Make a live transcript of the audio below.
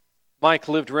Mike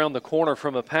lived around the corner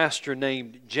from a pastor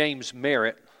named James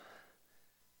Merritt.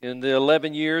 In the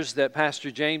 11 years that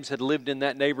Pastor James had lived in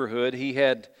that neighborhood, he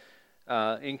had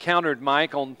encountered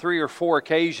Mike on 3 or 4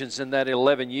 occasions in that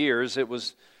 11 years. It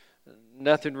was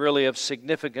nothing really of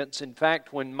significance. In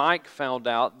fact, when Mike found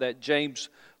out that James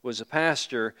was a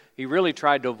pastor, he really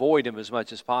tried to avoid him as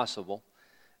much as possible.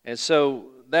 And so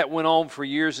that went on for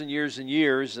years and years and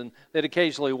years, and they'd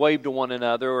occasionally wave to one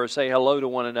another or say hello to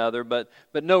one another, but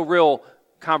no real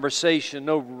conversation,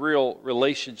 no real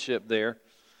relationship there.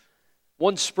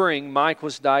 One spring, Mike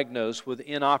was diagnosed with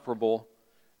inoperable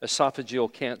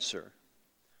esophageal cancer.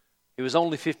 He was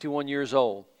only 51 years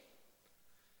old.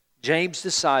 James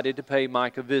decided to pay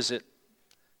Mike a visit.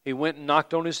 He went and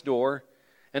knocked on his door,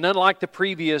 and unlike the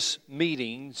previous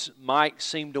meetings, Mike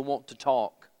seemed to want to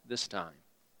talk this time.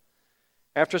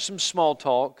 After some small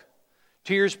talk,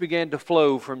 tears began to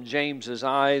flow from James's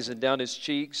eyes and down his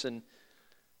cheeks, and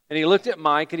he looked at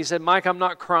Mike and he said, "Mike, I'm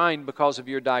not crying because of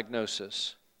your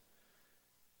diagnosis.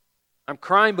 I'm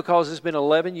crying because it's been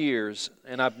 11 years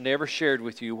and I've never shared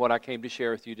with you what I came to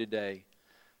share with you today."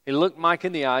 He looked Mike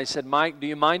in the eye and said, "Mike, do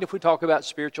you mind if we talk about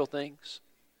spiritual things?"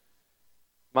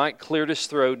 Mike cleared his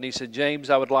throat and he said, "James,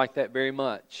 I would like that very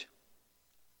much."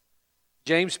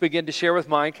 James began to share with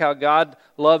Mike how God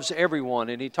loves everyone,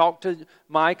 and he talked to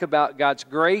Mike about God's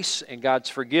grace and God's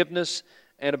forgiveness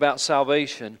and about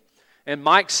salvation. And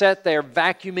Mike sat there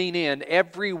vacuuming in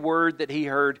every word that he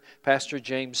heard Pastor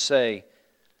James say.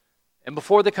 And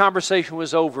before the conversation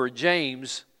was over,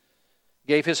 James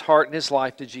gave his heart and his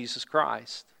life to Jesus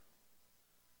Christ.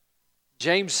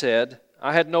 James said,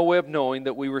 "I had no way of knowing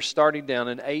that we were starting down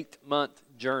an 8-month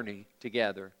journey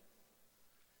together."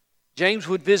 James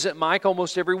would visit Mike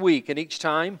almost every week, and each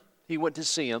time he went to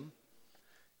see him,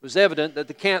 it was evident that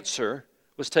the cancer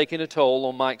was taking a toll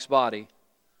on Mike's body.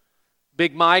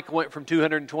 Big Mike went from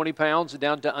 220 pounds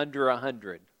down to under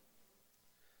 100.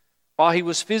 While he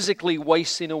was physically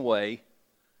wasting away,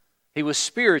 he was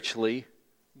spiritually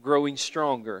growing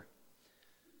stronger.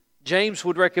 James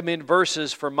would recommend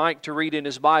verses for Mike to read in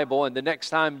his Bible, and the next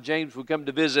time James would come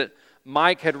to visit,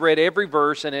 Mike had read every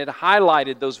verse and had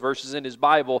highlighted those verses in his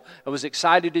Bible and was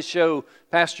excited to show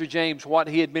Pastor James what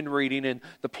he had been reading and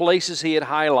the places he had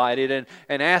highlighted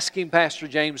and asking Pastor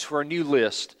James for a new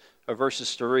list of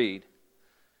verses to read.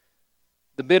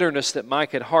 The bitterness that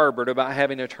Mike had harbored about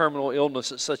having a terminal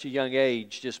illness at such a young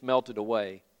age just melted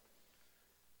away.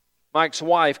 Mike's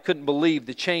wife couldn't believe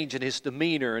the change in his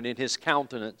demeanor and in his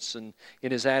countenance and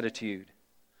in his attitude.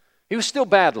 He was still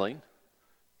battling.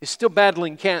 He's still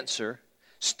battling cancer,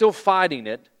 still fighting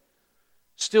it,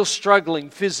 still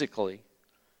struggling physically.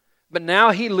 But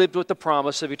now he lived with the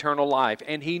promise of eternal life,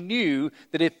 and he knew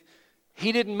that if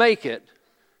he didn't make it,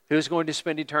 he was going to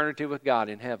spend eternity with God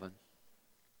in heaven.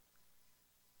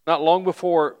 Not long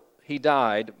before he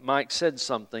died, Mike said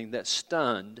something that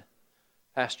stunned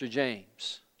Pastor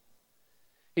James.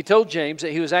 He told James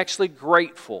that he was actually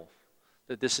grateful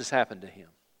that this has happened to him.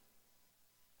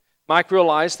 Mike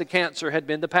realized the cancer had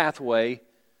been the pathway,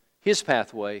 his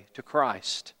pathway to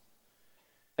Christ.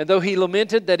 And though he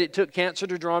lamented that it took cancer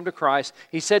to draw him to Christ,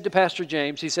 he said to Pastor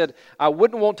James, he said, "I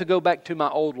wouldn't want to go back to my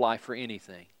old life for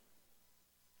anything.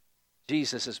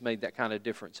 Jesus has made that kind of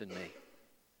difference in me."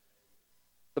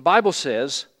 The Bible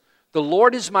says, "The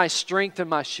Lord is my strength and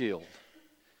my shield.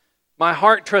 My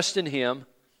heart trusts in Him,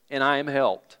 and I am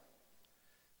helped."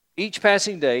 Each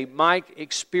passing day, Mike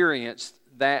experienced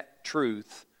that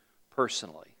truth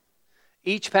personally.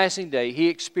 Each passing day, he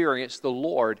experienced the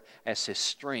Lord as his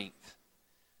strength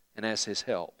and as his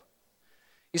help.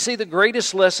 You see, the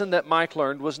greatest lesson that Mike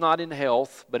learned was not in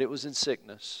health, but it was in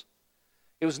sickness.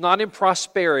 It was not in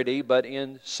prosperity, but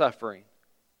in suffering.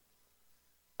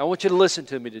 I want you to listen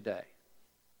to me today.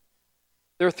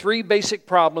 There are 3 basic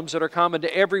problems that are common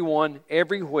to everyone,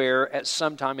 everywhere, at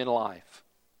some time in life.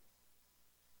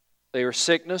 They are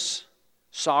sickness,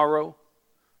 sorrow,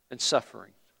 and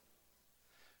suffering.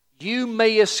 You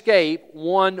may escape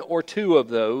 1 or 2 of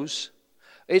those.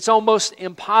 It's almost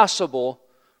impossible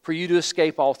for you to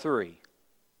escape all 3.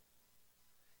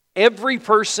 Every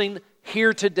person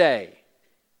here today,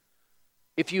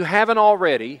 if you haven't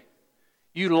already,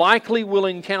 you likely will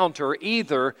encounter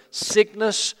either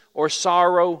sickness or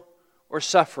sorrow or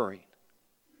suffering.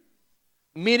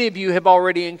 Many of you have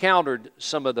already encountered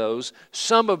some of those.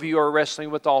 Some of you are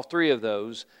wrestling with all 3 of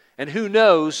those. And who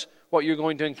knows what you're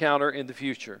going to encounter in the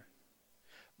future.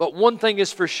 But one thing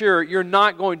is for sure, you're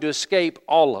not going to escape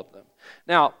all of them.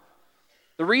 Now,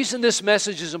 the reason this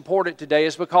message is important today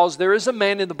is because there is a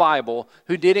man in the Bible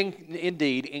who did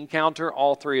indeed encounter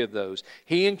all 3 of those.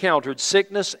 He encountered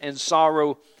sickness and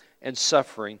sorrow and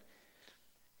suffering.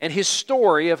 And his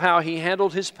story of how he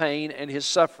handled his pain and his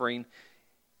suffering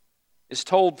is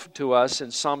told to us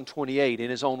in Psalm 28 in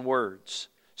his own words.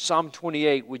 Psalm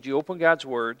 28, would you open God's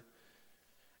Word?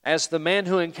 As the man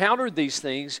who encountered these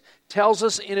things tells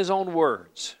us in his own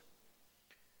words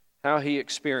how he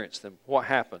experienced them, what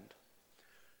happened.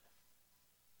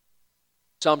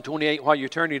 Psalm 28, while you're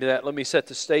turning to that, let me set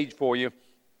the stage for you.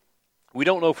 We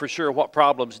don't know for sure what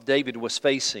problems David was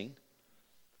facing.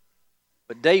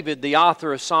 But David, the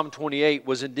author of Psalm 28,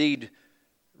 was indeed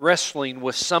wrestling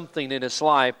with something in his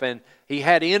life, and he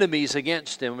had enemies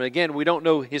against him. And again, we don't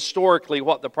know historically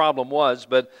what the problem was,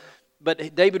 but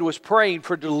David was praying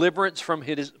for deliverance from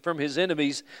his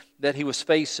enemies that he was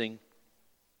facing.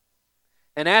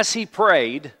 And as he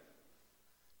prayed,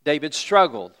 David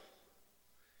struggled.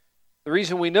 The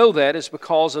reason we know that is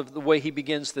because of the way he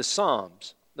begins the psalm.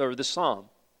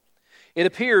 It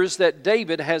appears that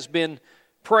David has been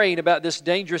praying about this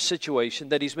dangerous situation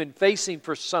that he's been facing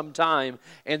for some time,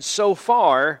 and so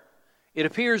far, it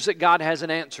appears that God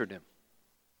hasn't answered him.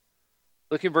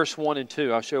 Look in verse 1 and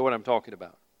 2. I'll show you what I'm talking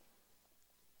about.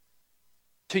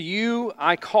 To you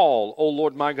I call, O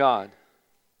Lord my God.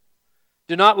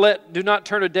 Do not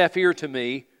turn a deaf ear to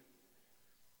me,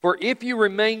 for if you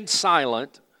remain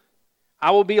silent, I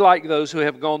will be like those who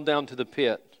have gone down to the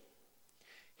pit.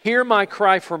 Hear my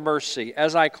cry for mercy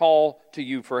as I call to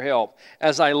you for help,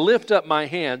 as I lift up my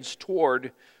hands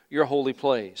toward your holy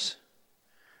place.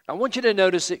 I want you to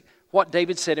notice what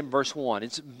David said in verse 1.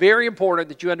 It's very important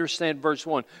that you understand verse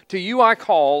 1. To you I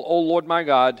call, O Lord my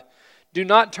God. Do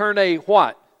not turn a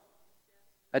what?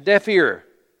 A deaf ear.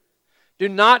 Do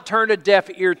not turn a deaf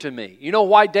ear to me. You know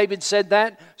why David said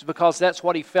that? It's because that's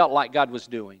what he felt like God was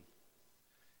doing.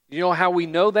 You know how we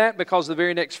know that? Because of the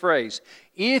very next phrase.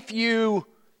 If you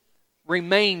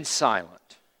remain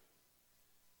silent,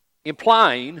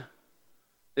 implying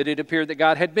that it appeared that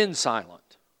God had been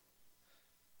silent.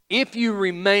 If you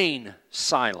remain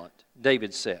silent,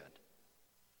 David said.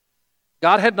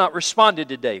 God had not responded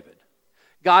to David.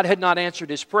 God had not answered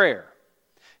his prayer.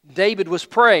 David was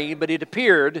praying, but it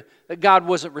appeared that God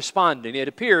wasn't responding. It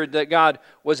appeared that God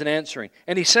wasn't answering.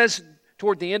 And he says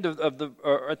toward the end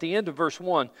at the end of verse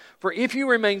 1, for if you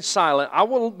remain silent, I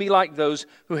will be like those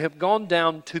who have gone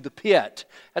down to the pit.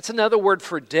 That's another word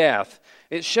for death.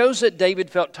 It shows that David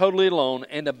felt totally alone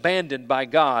and abandoned by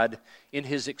God in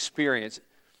his experience.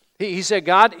 He said,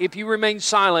 God, if you remain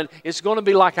silent, it's going to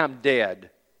be like I'm dead.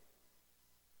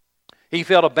 He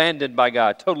felt abandoned by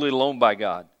God, totally alone by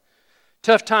God.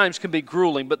 Tough times can be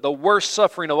grueling, but the worst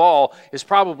suffering of all is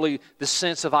probably the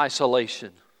sense of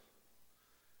isolation.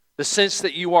 The sense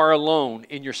that you are alone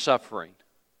in your suffering.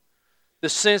 The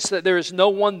sense that there is no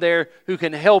one there who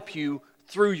can help you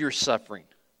through your suffering.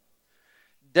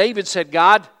 David said,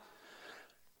 God,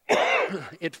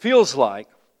 it feels like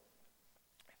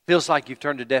you've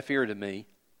turned a deaf ear to me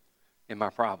in my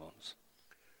problems.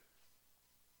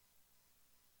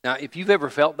 Now, if you've ever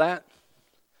felt that,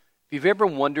 if you've ever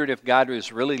wondered if God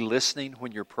is really listening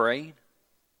when you're praying,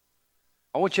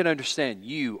 I want you to understand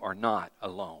you are not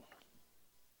alone.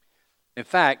 In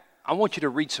fact, I want you to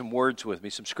read some words with me,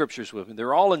 some scriptures with me.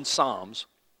 They're all in Psalms,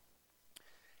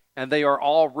 and they are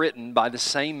all written by the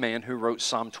same man who wrote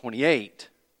Psalm 28,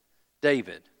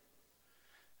 David.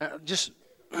 Now,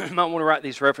 you might want to write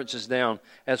these references down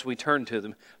as we turn to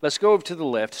them. Let's go over to the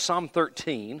left, Psalm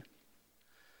 13.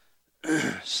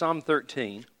 Psalm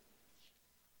 13.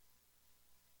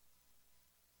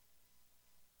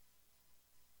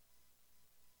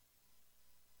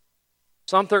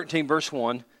 Psalm 13, verse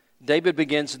 1. David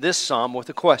begins this psalm with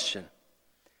a question.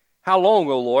 How long,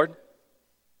 O Lord?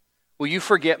 Will you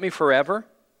forget me forever?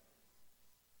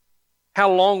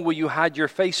 How long will you hide your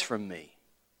face from me?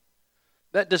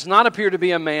 That does not appear to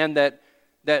be a man that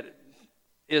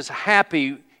is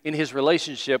happy in his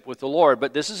relationship with the Lord,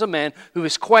 but this is a man who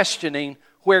is questioning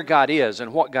where God is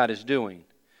and what God is doing.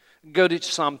 Go to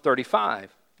Psalm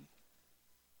 35.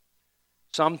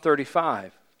 Psalm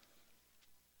 35.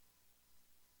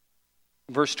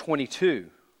 Verse 22.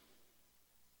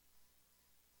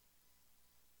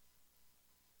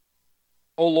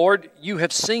 O Lord, you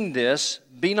have seen this.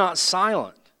 Be not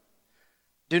silent.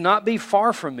 Do not be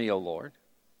far from me, O Lord.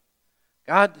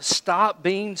 God, stop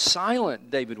being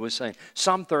silent, David was saying.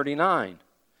 Psalm 39,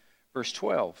 verse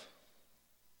 12.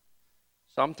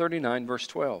 Psalm 39, verse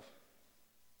 12.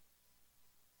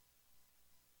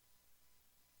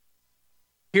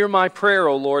 Hear my prayer,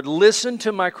 O Lord. Listen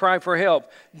to my cry for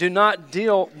help. Do not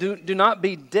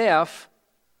be deaf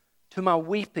to my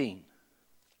weeping.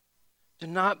 Do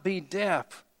not be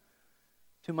deaf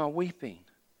to my weeping.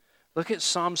 Look at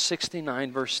Psalm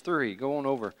 69, verse 3. Go on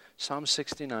over. Psalm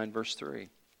 69, verse 3.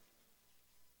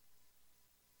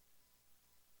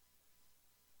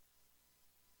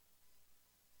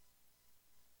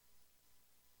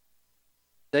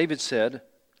 David said,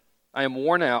 I am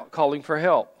worn out calling for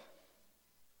help.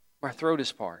 My throat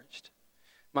is parched.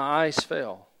 My eyes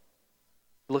fail,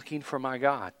 looking for my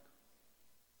God.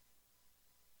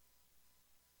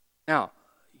 Now,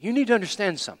 you need to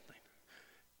understand something.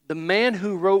 The man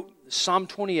who wrote Psalm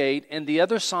 28 and the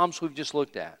other Psalms we've just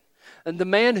looked at, and the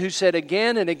man who said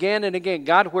again and again and again,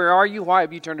 God, where are you? Why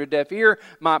have you turned a deaf ear?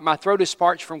 My throat is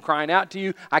parched from crying out to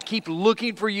you. I keep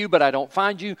looking for you, but I don't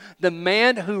find you. The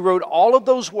man who wrote all of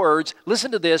those words,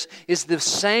 listen to this, is the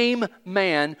same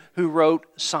man who wrote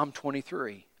Psalm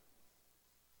 23.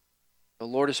 The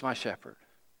Lord is my shepherd.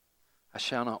 I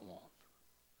shall not want.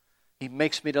 He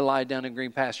makes me to lie down in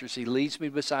green pastures. He leads me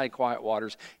beside quiet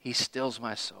waters. He stills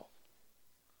my soul.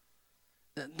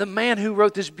 The man who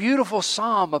wrote this beautiful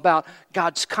psalm about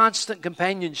God's constant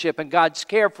companionship and God's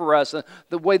care for us,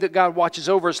 the way that God watches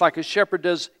over us like a shepherd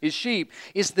does his sheep,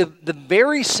 is the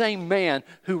very same man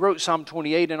who wrote Psalm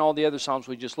 28 and all the other psalms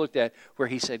we just looked at, where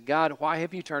he said, God, why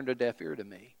have you turned a deaf ear to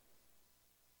me?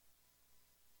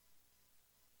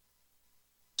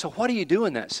 So what do you do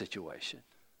in that situation?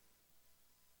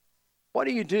 What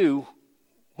do you do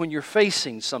when you're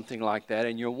facing something like that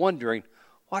and you're wondering,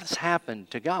 what has happened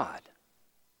to God?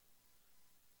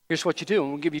 Here's what you do,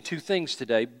 and we'll give you two things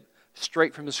today,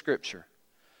 straight from the Scripture.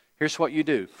 Here's what you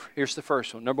do. Here's the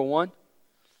first one. Number one,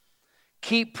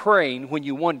 keep praying when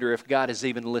you wonder if God is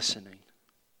even listening.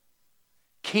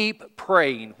 Keep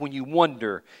praying when you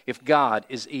wonder if God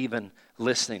is even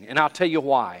listening. And I'll tell you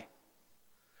why.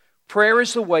 Prayer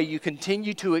is the way you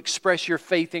continue to express your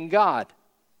faith in God.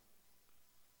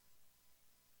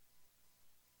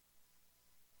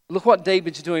 Look what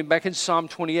David's doing back in Psalm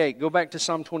 28. Go back to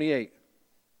Psalm 28.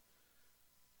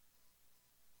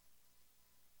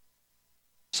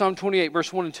 Psalm 28,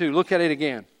 verse 1 and 2. Look at it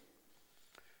again.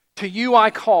 To you I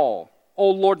call, O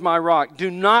Lord my rock. Do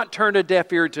not turn a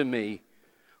deaf ear to me.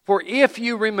 For if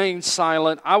you remain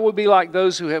silent, I will be like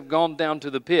those who have gone down to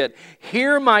the pit.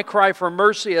 Hear my cry for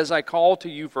mercy as I call to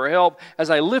you for help, as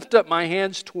I lift up my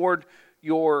hands toward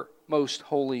your most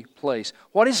holy place.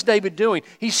 What is David doing?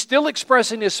 He's still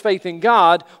expressing his faith in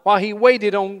God while he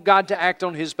waited on God to act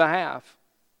on his behalf.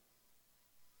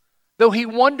 Though he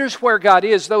wonders where God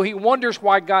is, though he wonders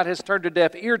why God has turned a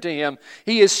deaf ear to him,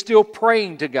 he is still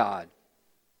praying to God.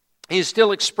 He is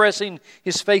still expressing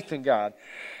his faith in God.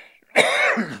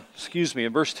 Excuse me,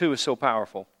 and verse 2 is so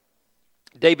powerful.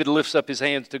 David lifts up his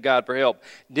hands to God for help,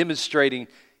 demonstrating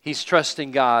he's trusting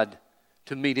God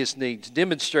to meet his needs,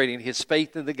 demonstrating his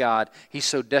faith in the God he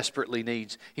so desperately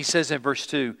needs. He says in verse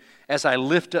 2, as I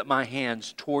lift up my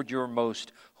hands toward your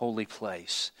most holy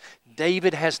place.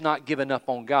 David has not given up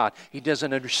on God. He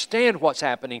doesn't understand what's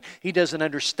happening. He doesn't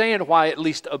understand why it at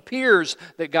least appears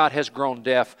that God has grown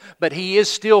deaf. But he is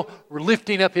still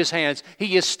lifting up his hands.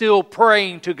 He is still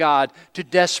praying to God to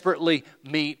desperately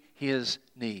meet his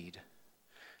need.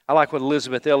 I like what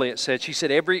Elizabeth Elliot said. She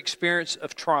said, every experience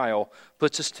of trial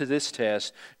puts us to this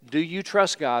test. Do you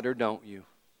trust God or don't you?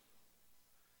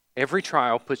 Every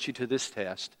trial puts you to this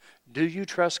test. Do you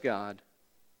trust God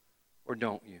or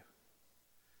don't you?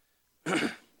 You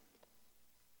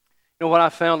know what I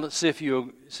found? Let's see if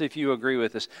you agree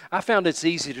with this. I found it's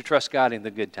easy to trust God in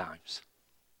the good times.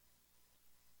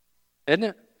 Isn't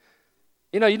it?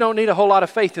 You know, you don't need a whole lot of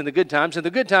faith in the good times. In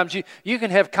the good times, you can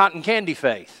have cotton candy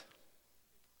faith.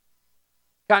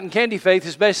 Cotton candy faith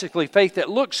is basically faith that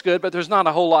looks good, but there's not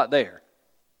a whole lot there.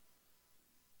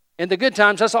 In the good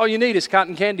times, that's all you need is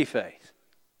cotton candy faith.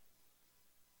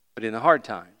 But in the hard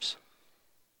times,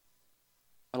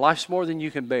 life's more than you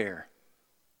can bear.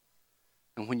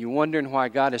 And when you're wondering why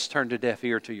God has turned a deaf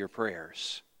ear to your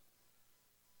prayers,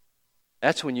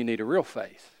 that's when you need a real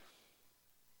faith.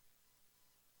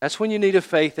 That's when you need a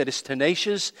faith that is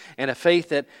tenacious and a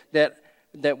faith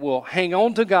that will hang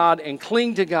on to God and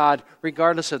cling to God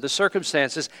regardless of the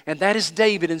circumstances. And that is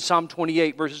David in Psalm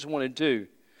 28, verses 1 and 2.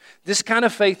 This kind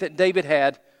of faith that David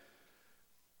had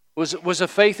was a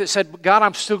faith that said, God,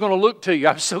 I'm still going to look to you.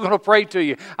 I'm still going to pray to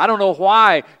you. I don't know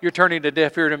why you're turning a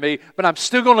deaf ear to me, but I'm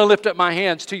still going to lift up my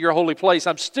hands to your holy place.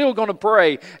 I'm still going to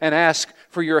pray and ask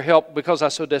for your help because I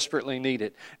so desperately need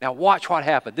it. Now watch what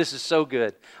happened. This is so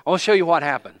good. I want to show you what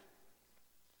happened.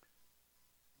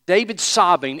 David's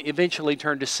sobbing eventually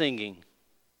turned to singing.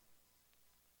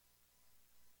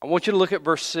 I want you to look at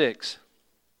verse 6.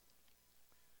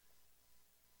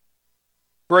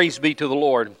 Praise be to the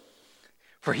Lord,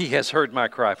 for he has heard my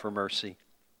cry for mercy.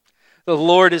 The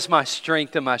Lord is my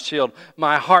strength and my shield.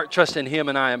 My heart trusts in him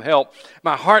and I am helped.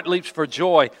 My heart leaps for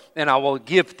joy and I will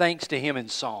give thanks to him in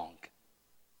song.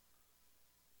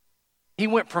 He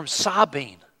went from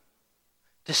sobbing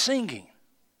to singing.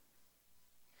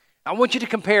 I want you to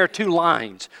compare two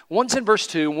lines. One's in verse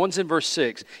 2, one's in verse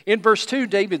 6. In verse 2,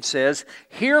 David says,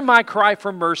 "Hear my cry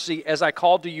for mercy as I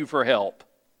called to you for help."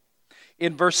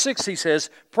 In verse 6, he says,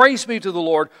 "Praise be to the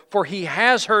Lord, for he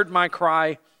has heard my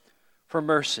cry for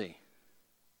mercy."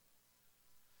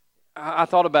 I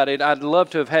thought about it. I'd love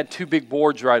to have had two big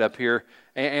boards right up here.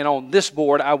 And on this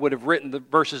board, I would have written the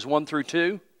verses 1 through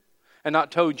 2 and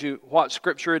not told you what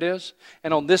scripture it is.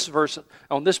 And on this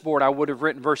board, I would have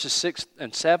written verses 6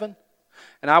 and 7.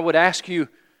 And I would ask you,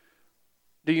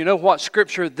 do you know what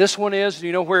scripture this one is? Do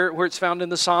you know where it's found in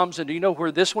the Psalms? And do you know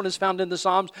where this one is found in the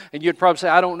Psalms? And you'd probably say,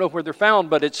 I don't know where they're found,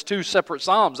 but it's two separate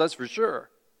Psalms, that's for sure.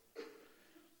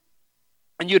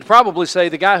 And you'd probably say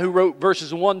the guy who wrote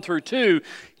verses 1 through 2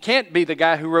 can't be the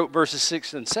guy who wrote verses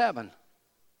 6 and 7.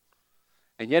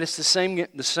 And yet it's the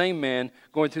same man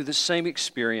going through the same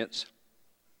experience.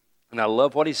 And I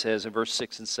love what he says in verse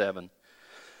 6 and 7.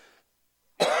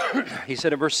 He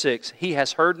said in verse 6, "He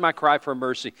has heard my cry for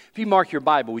mercy." If you mark your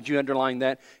Bible, would you underline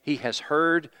that? He has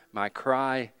heard my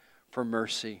cry for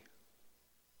mercy.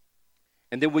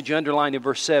 And then would you underline in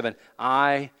verse 7,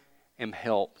 "I am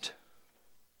helped."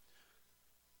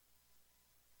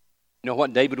 You know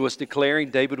what David was declaring?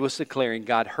 David was declaring,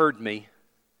 God heard me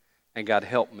and God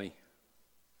helped me.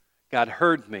 God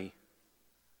heard me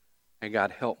and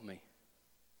God helped me.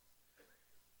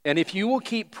 And if you will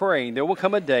keep praying, there will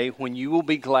come a day when you will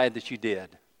be glad that you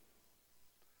did.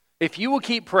 If you will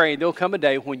keep praying, there will come a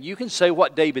day when you can say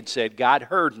what David said, God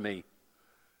heard me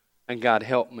and God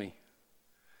helped me.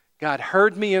 God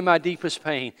heard me in my deepest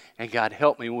pain and God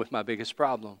helped me with my biggest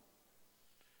problem.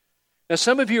 Now,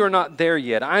 some of you are not there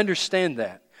yet. I understand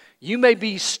that. You may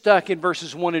be stuck in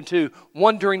verses 1 and 2,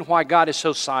 wondering why God is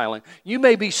so silent. You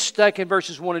may be stuck in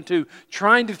verses 1 and 2,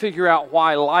 trying to figure out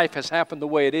why life has happened the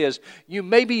way it is. You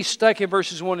may be stuck in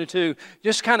verses 1 and 2,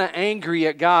 just kind of angry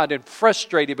at God and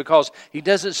frustrated because He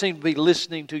doesn't seem to be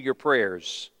listening to your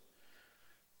prayers.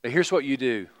 But here's what you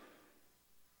do.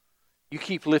 You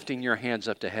keep lifting your hands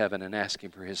up to heaven and asking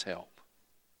for His help.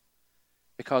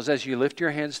 Because as you lift your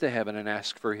hands to heaven and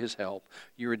ask for His help,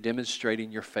 you are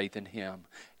demonstrating your faith in Him,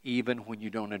 even when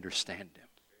you don't understand Him.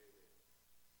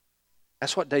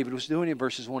 That's what David was doing in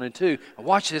verses 1 and 2. And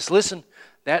watch this, listen.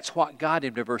 That's what got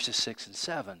him to verses 6 and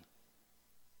 7.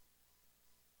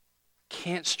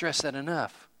 Can't stress that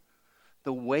enough.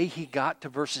 The way he got to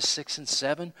verses 6 and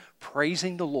 7,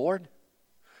 praising the Lord,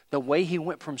 the way he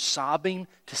went from sobbing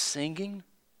to singing,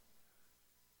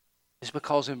 is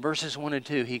because in verses 1 and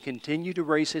 2, he continued to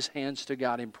raise his hands to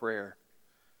God in prayer,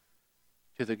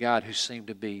 to the God who seemed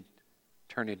to be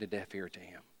turning a deaf ear to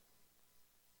him.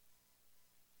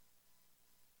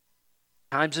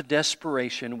 Times of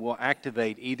desperation will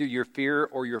activate either your fear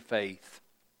or your faith,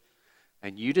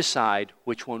 and you decide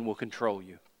which one will control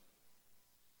you.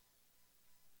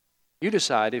 You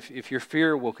decide if your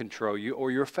fear will control you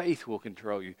or your faith will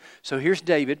control you. So here's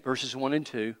David, verses 1 and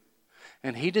 2.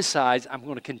 And he decides, I'm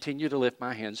going to continue to lift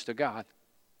my hands to God.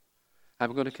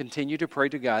 I'm going to continue to pray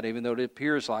to God even though it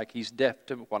appears like he's deaf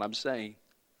to what I'm saying.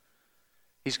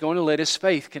 He's going to let his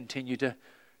faith continue to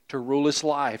rule his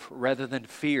life rather than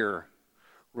fear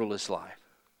rule his life.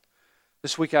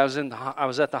 This week I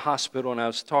was at the hospital and I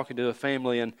was talking to a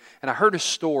family and I heard a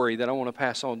story that I want to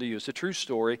pass on to you. It's a true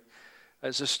story.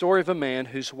 It's a story of a man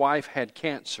whose wife had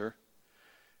cancer.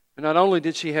 And not only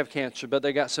did she have cancer, but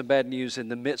they got some bad news in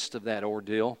the midst of that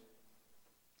ordeal.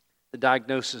 The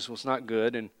diagnosis was not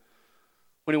good. And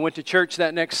when he went to church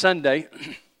that next Sunday,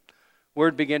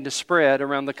 word began to spread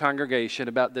around the congregation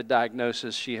about the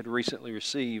diagnosis she had recently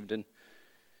received.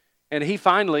 And he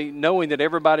finally, knowing that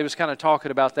everybody was kind of talking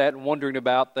about that and wondering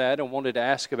about that and wanted to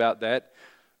ask about that,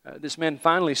 this man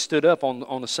finally stood up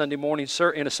on a Sunday morning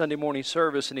in a Sunday morning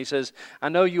service and he says, I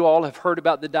know you all have heard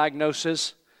about the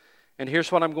diagnosis. And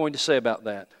here's what I'm going to say about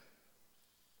that.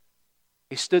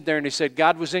 He stood there and he said,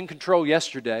 God was in control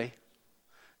yesterday,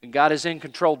 and God is in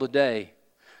control today,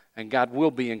 and God will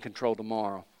be in control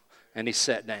tomorrow. And he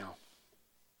sat down.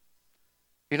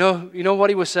 You know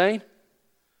what he was saying?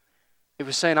 He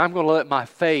was saying, I'm going to let my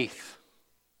faith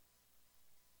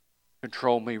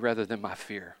control me rather than my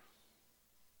fear.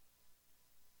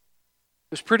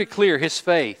 It was pretty clear his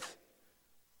faith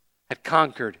had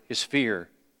conquered his fear.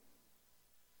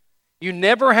 You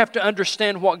never have to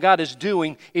understand what God is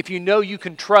doing if you know you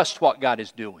can trust what God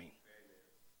is doing.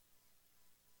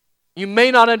 You may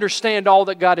not understand all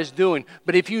that God is doing,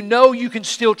 but if you know you can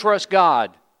still trust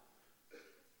God,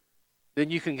 then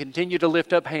you can continue to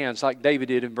lift up hands like David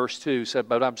did in verse 2. Said,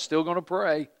 but I'm still going to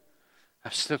pray.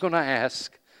 I'm still going to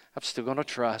ask. I'm still going to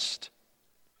trust.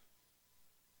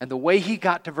 And the way he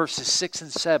got to verses 6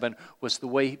 and 7 was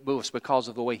because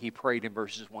of the way he prayed in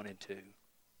verses 1 and 2.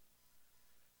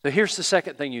 So here's the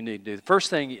second thing you need to do. The first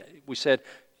thing we said,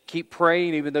 keep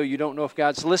praying even though you don't know if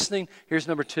God's listening. Here's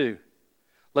number 2.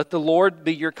 Let the Lord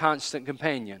be your constant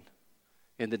companion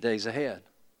in the days ahead.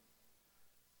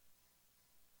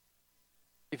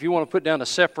 If you want to put down a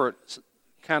separate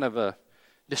kind of a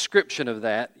description of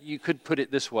that, you could put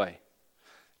it this way.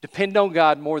 Depend on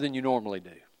God more than you normally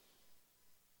do.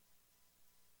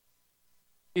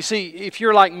 You see, if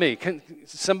you're like me, can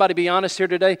somebody be honest here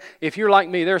today? If you're like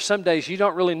me, there are some days you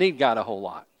don't really need God a whole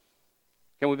lot.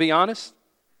 Can we be honest?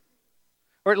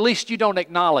 Or at least you don't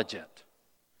acknowledge it.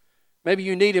 Maybe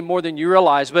you need Him more than you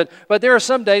realize, but there are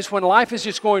some days when life is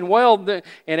just going well and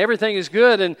everything is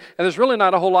good and there's really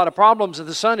not a whole lot of problems and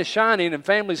the sun is shining and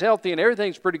family's healthy and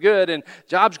everything's pretty good and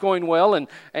job's going well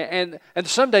and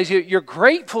some days you're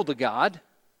grateful to God,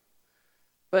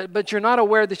 but you're not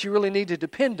aware that you really need to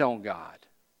depend on God.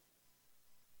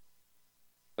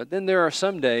 But then there are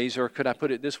some days, or could I put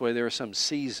it this way, there are some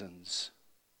seasons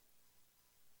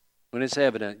when it's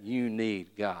evident you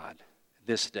need God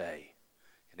this day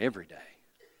and every day.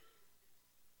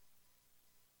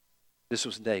 This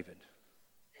was David.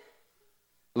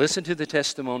 Listen to the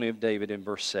testimony of David in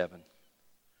verse 7.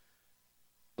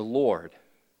 The Lord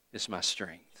is my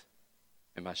strength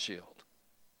and my shield.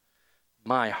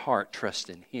 My heart trusts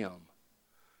in Him,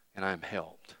 and I am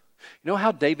helped. You know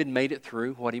how David made it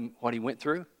through what he went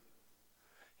through?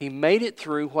 He made it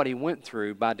through what he went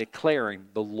through by declaring,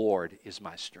 the Lord is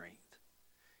my strength.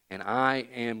 And I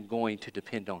am going to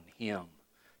depend on Him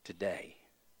today.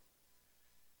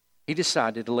 He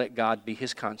decided to let God be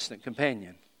his constant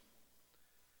companion.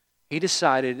 He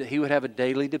decided that he would have a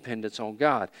daily dependence on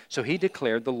God. So he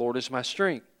declared, the Lord is my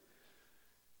strength.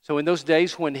 So in those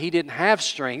days when he didn't have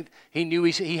strength, he knew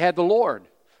he had the Lord.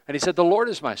 And he said, the Lord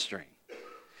is my strength.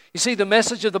 You see, the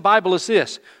message of the Bible is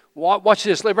this. Watch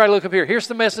this. Everybody look up here. Here's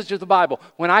the message of the Bible.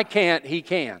 When I can't, He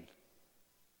can.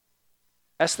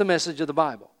 That's the message of the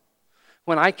Bible.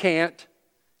 When I can't,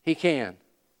 He can.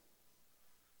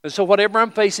 And so whatever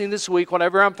I'm facing this week,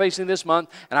 whatever I'm facing this month,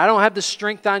 and I don't have the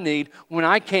strength I need, when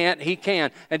I can't, He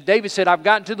can. And David said, I've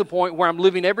gotten to the point where I'm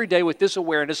living every day with this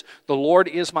awareness, the Lord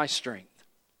is my strength.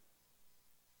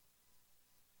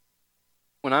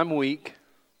 When I'm weak,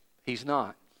 He's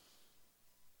not.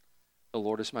 The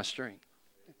Lord is my strength.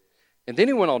 And then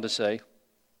he went on to say,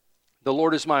 the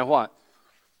Lord is my what?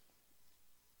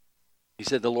 He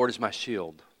said, the Lord is my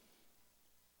shield.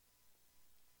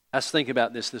 I was thinking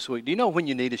about this week. Do you know when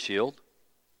you need a shield?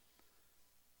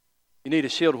 You need a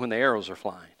shield when the arrows are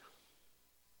flying.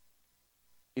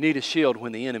 You need a shield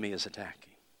when the enemy is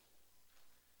attacking.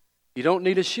 You don't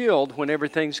need a shield when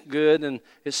everything's good and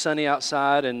it's sunny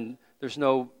outside and there's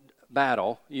no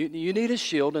battle. You need a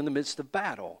shield in the midst of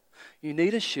battle. You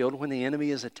need a shield when the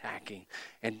enemy is attacking.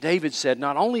 And David said,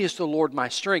 not only is the Lord my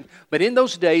strength, but in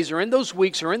those days or in those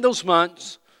weeks or in those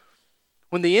months,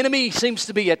 when the enemy seems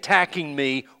to be attacking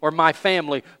me or my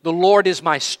family, the Lord is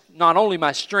not only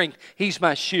my strength, He's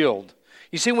my shield.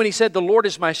 You see, when he said, the Lord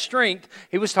is my strength,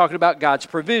 he was talking about God's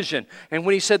provision. And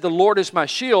when he said, the Lord is my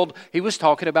shield, he was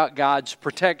talking about God's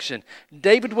protection.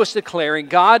 David was declaring,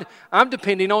 God, I'm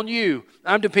depending on you.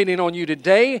 I'm depending on you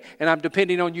today, and I'm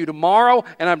depending on you tomorrow,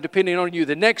 and I'm depending on you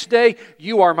the next day.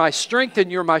 You are my strength and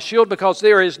you're my shield because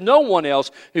there is no one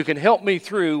else who can help me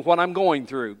through what I'm going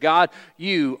through. God,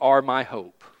 you are my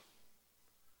hope.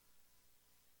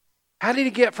 How did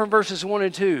he get from verses 1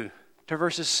 and 2 to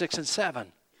verses 6 and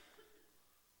 7?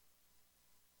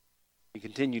 He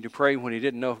continued to pray when he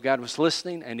didn't know if God was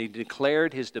listening, and he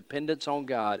declared his dependence on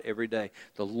God every day.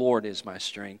 The Lord is my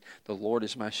strength. The Lord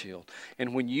is my shield.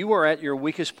 And when you are at your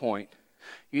weakest point,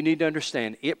 you need to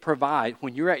understand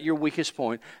when you're at your weakest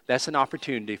point, that's an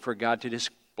opportunity for God to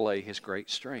display His great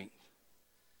strength.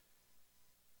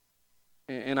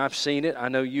 And I've seen it. I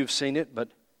know you've seen it, but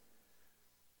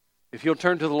if you'll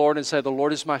turn to the Lord and say, the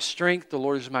Lord is my strength, the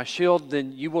Lord is my shield,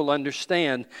 then you will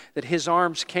understand that His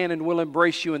arms can and will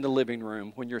embrace you in the living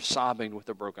room when you're sobbing with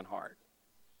a broken heart.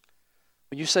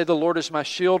 When you say, the Lord is my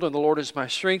shield and the Lord is my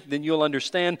strength, then you'll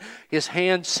understand His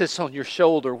hand sits on your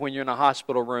shoulder when you're in a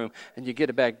hospital room and you get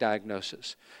a bad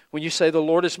diagnosis. When you say, the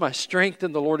Lord is my strength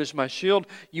and the Lord is my shield,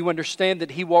 you understand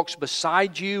that He walks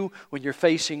beside you when you're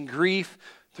facing grief,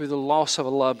 through the loss of a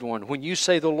loved one. When you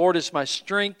say, the Lord is my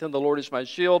strength and the Lord is my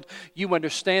shield, you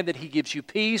understand that He gives you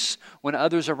peace when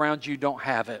others around you don't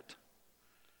have it.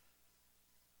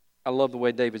 I love the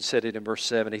way David said it in verse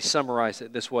 7. He summarized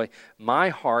it this way, my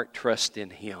heart trusts in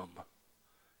Him,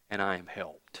 and I am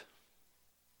helped.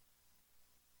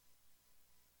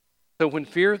 So when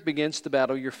fear begins to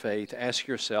battle your faith, ask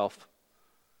yourself,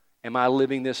 am I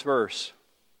living this verse?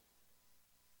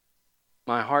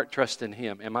 My heart trusts in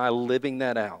Him. Am I living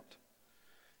that out?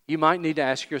 You might need to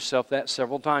ask yourself that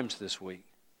several times this week.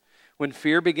 When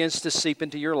fear begins to seep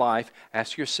into your life,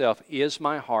 ask yourself, is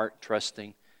my heart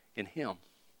trusting in Him?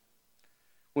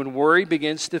 When worry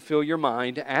begins to fill your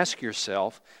mind, ask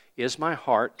yourself, is my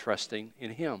heart trusting in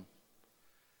Him?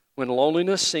 When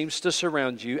loneliness seems to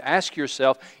surround you, ask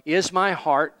yourself, is my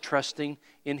heart trusting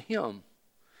in Him?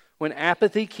 When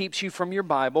apathy keeps you from your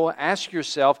Bible, ask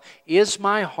yourself, is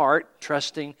my heart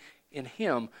trusting in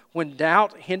Him? When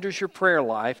doubt hinders your prayer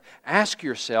life, ask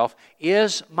yourself,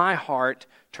 is my heart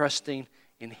trusting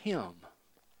in Him?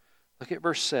 Look at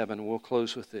verse 7, and we'll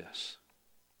close with this.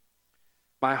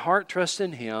 My heart trusts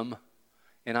in Him,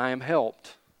 and I am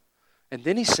helped. And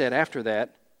then he said after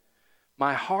that,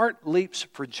 my heart leaps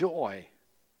for joy,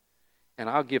 and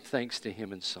I'll give thanks to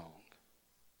Him in song.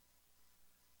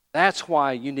 That's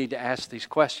why you need to ask these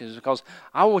questions, because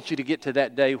I want you to get to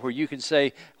that day where you can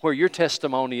say, where your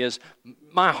testimony is,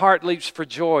 my heart leaps for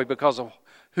joy because of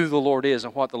who the Lord is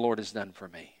and what the Lord has done for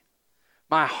me.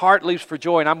 My heart leaps for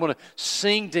joy, and I'm going to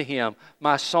sing to Him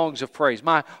my songs of praise.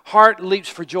 My heart leaps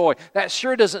for joy. That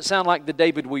sure doesn't sound like the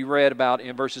David we read about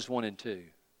in verses 1 and 2.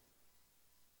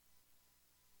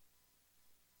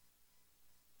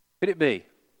 Could it be?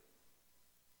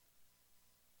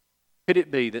 Could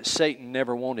it be that Satan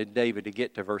never wanted David to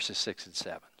get to verses 6 and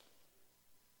 7?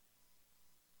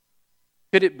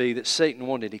 Could it be that Satan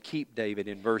wanted to keep David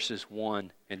in verses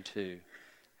 1 and 2?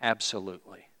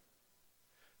 Absolutely.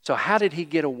 So how did he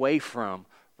get away from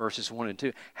verses 1 and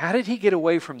 2? How did he get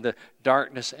away from the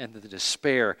darkness and the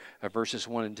despair of verses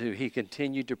 1 and 2? He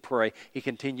continued to pray. He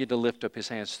continued to lift up his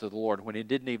hands to the Lord when he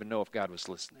didn't even know if God was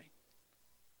listening.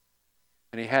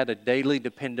 And he had a daily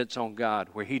dependence on God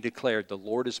where he declared, the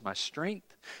Lord is my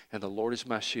strength and the Lord is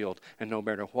my shield. And no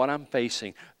matter what I'm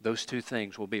facing, those two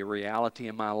things will be a reality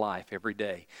in my life every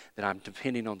day. That I'm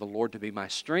depending on the Lord to be my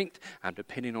strength. I'm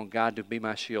depending on God to be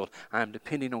my shield. I'm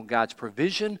depending on God's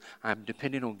provision. I'm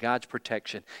depending on God's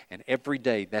protection. And every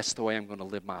day, that's the way I'm going to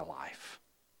live my life.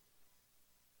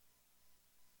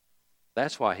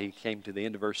 That's why he came to the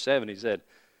end of verse 7. He said,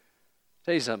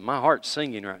 tell you something, my heart's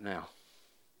singing right now.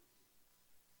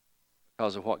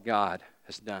 Because of what God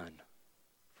has done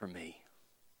for me.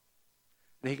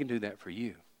 And He can do that for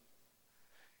you.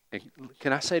 And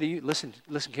can I say to you, listen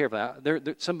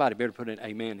carefully. Somebody better put an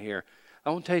amen here.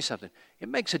 I want to tell you something. It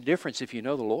makes a difference if you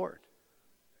know the Lord.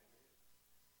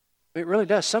 It really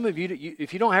does. Some of you,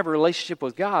 if you don't have a relationship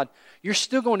with God, you're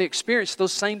still going to experience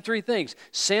those same three things.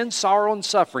 Sin, sorrow, and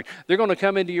suffering. They're going to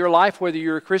come into your life whether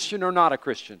you're a Christian or not a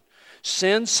Christian.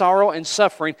 Sin, sorrow, and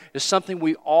suffering is something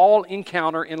we all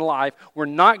encounter in life. We're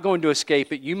not going to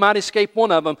escape it. You might escape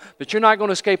one of them, but you're not going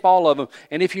to escape all of them.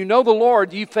 And if you know the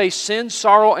Lord, you face sin,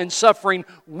 sorrow, and suffering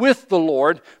with the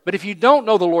Lord. But if you don't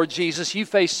know the Lord Jesus, you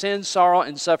face sin, sorrow,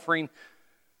 and suffering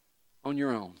on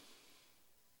your own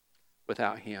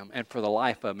without Him. And for the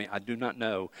life of me, I do not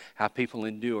know how people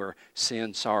endure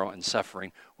sin, sorrow, and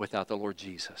suffering without the Lord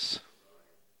Jesus.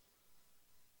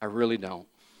 I really don't.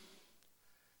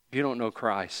 If you don't know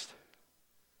Christ,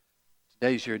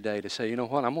 today's your day to say, you know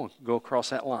what, I'm going to go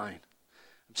across that line.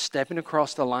 I'm stepping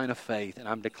across the line of faith, and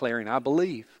I'm declaring, I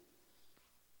believe.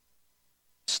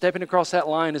 Stepping across that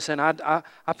line and saying, I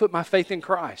put my faith in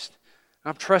Christ.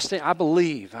 I'm trusting, I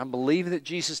believe. I believe that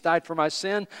Jesus died for my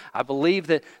sin. I believe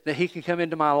that He can come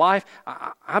into my life.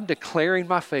 I'm declaring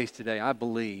my faith today. I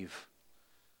believe.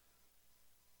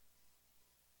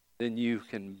 Then you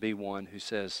can be one who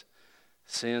says,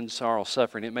 sin, sorrow,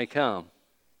 suffering, it may come,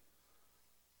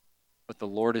 but the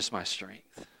Lord is my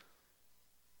strength,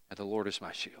 and the Lord is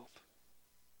my shield.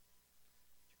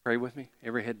 Pray with me?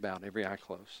 Every head bowed, every eye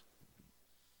closed.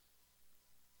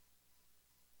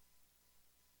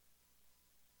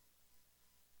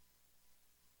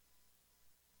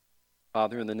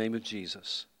 Father, in the name of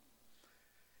Jesus,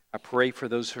 I pray for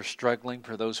those who are struggling,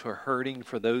 for those who are hurting,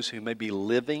 for those who may be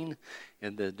living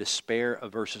in the despair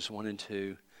of verses 1 and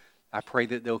 2. I pray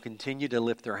that they'll continue to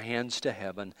lift their hands to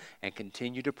heaven and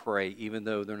continue to pray even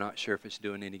though they're not sure if it's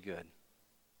doing any good.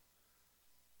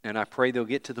 And I pray they'll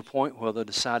get to the point where they'll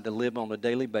decide to live on a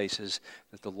daily basis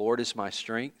that the Lord is my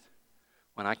strength.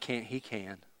 When I can't, He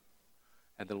can.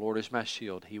 And the Lord is my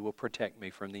shield. He will protect me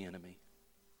from the enemy.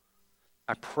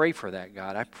 I pray for that,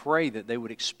 God. I pray that they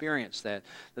would experience that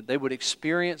they would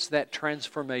experience that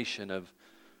transformation of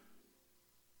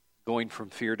going from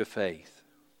fear to faith.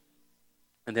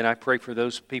 And then I pray for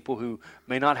those people who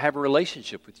may not have a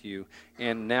relationship with You,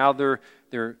 and now they're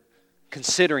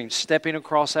considering stepping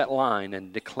across that line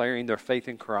and declaring their faith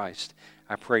in Christ,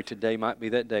 I pray today might be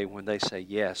that day when they say,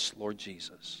 yes, Lord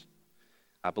Jesus,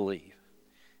 I believe.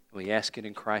 We ask it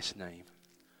in Christ's name.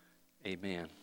 Amen.